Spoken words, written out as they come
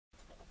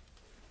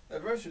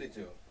Adversity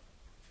tool.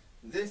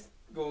 This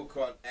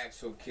go-kart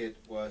axle kit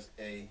was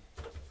a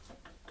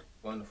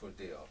wonderful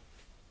deal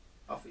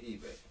off of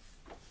eBay.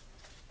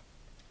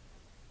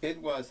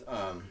 It was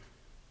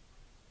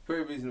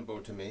very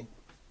reasonable to me.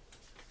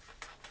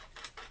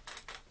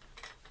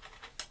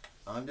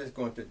 I'm just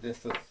going to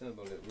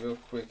disassemble it real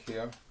quick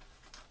here.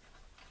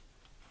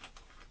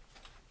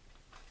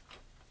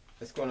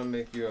 It's going to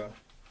make your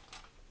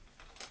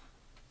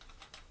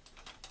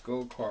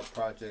go-kart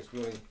projects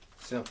really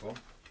simple.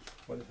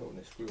 What is holding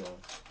the screw on?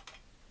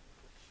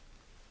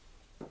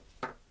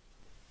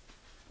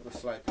 Put a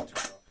slight picture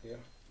off here.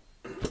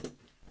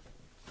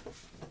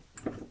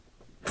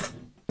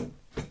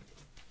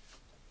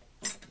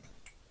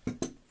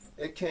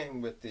 It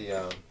came with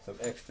the some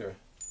extra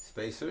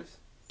spacers,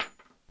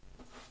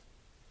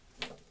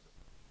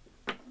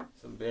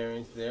 some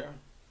bearings there,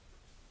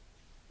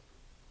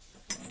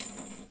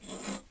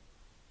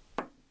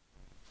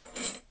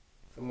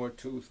 some more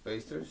tool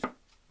spacers,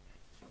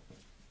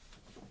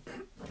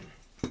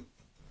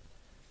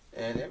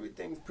 and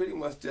everything's pretty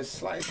much just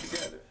sliced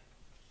together.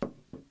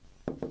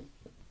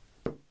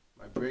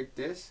 I break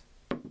this.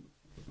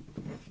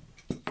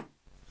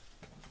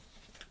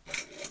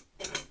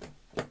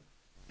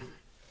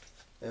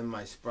 And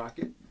my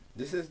sprocket.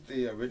 This is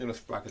the original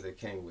sprocket that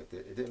came with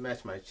it. It didn't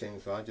match my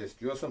chain, so I just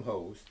drill some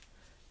holes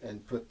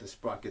and put the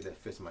sprocket that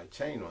fits my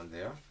chain on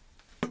there.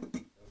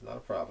 That's not a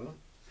problem.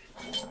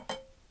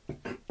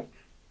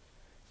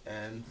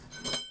 And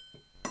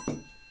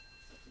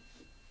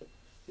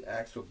the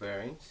axle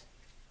bearings.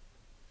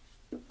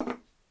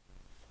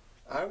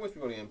 I was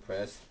really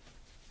impressed.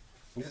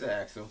 This is the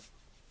axle,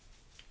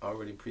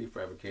 already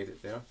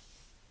prefabricated there.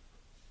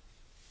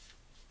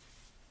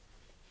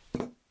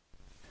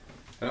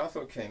 It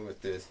also came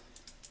with this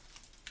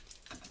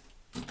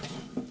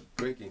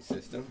braking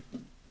system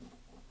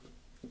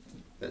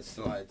that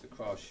slides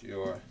across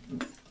your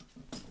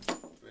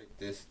brake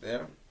disc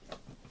there,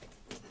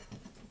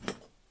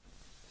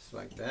 just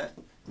like that.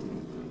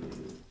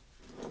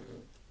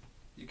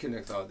 You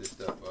connect all this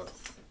stuff up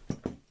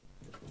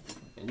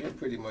and you're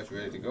pretty much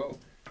ready to go.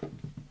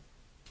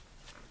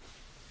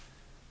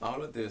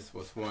 All of this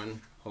was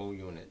one whole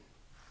unit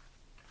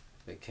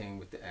that came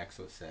with the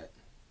axle set.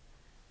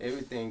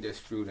 Everything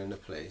just screwed into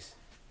place.